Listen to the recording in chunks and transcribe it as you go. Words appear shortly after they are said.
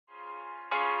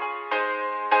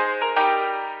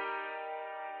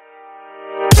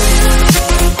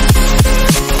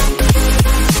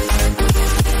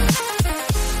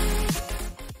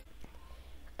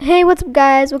Hey, what's up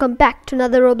guys, welcome back to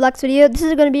another Roblox video. This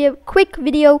is going to be a quick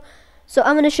video. So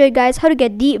I'm going to show you guys how to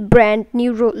get the brand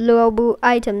new Luobu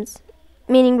items,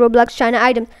 meaning Roblox China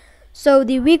items. So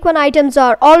the week 1 items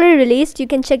are already released. You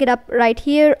can check it up right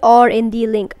here or in the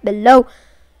link below.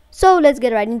 So let's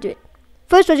get right into it.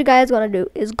 First, what you guys want to do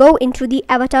is go into the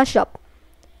avatar shop,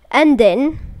 and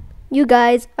then you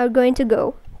guys are going to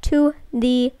go to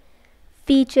the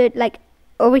featured, like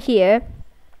over here.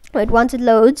 Wait, once it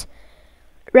loads,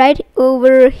 right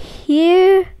over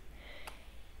here.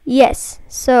 Yes,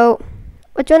 so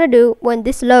what you want to do when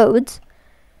this loads,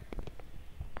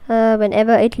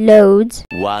 whenever it loads,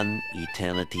 one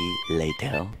eternity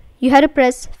later, you have to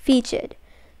press featured.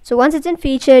 So once it's in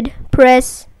featured,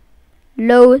 press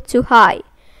low to high.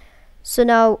 So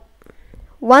now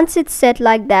once it's set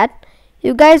like that,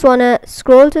 you guys want to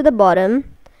scroll to the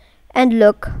bottom and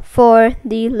look for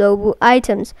the Luobu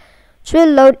items, which will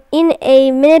load in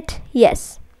a minute.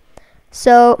 Yes,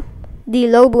 so the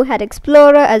Luobu Hat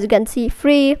Explorer, as you can see,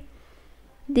 free.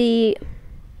 The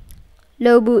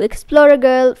Luobu Explorer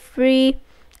Girl, free.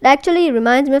 It actually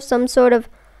reminds me of some sort of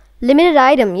limited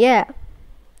item, yeah.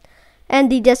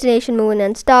 And the Destination Moon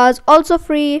and Stars, also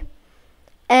free.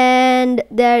 And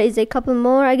there is a couple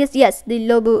more, I guess. Yes, the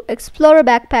Luobu Explorer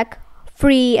Backpack,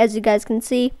 free, as you guys can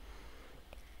see.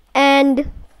 And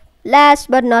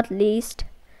last but not least,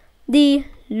 the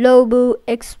Luobu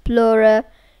Explorer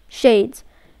Shades.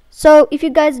 So if you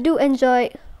guys do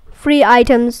enjoy free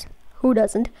items, who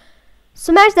doesn't,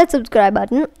 smash that subscribe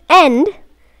button, and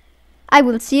I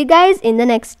will see you guys in the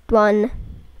next one.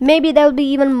 Maybe there will be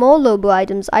even more Luobu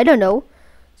items, I don't know.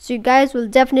 So you guys will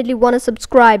definitely want to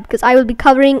subscribe because I will be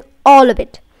covering all of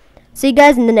it. See you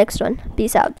guys in the next one.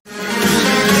 Peace out.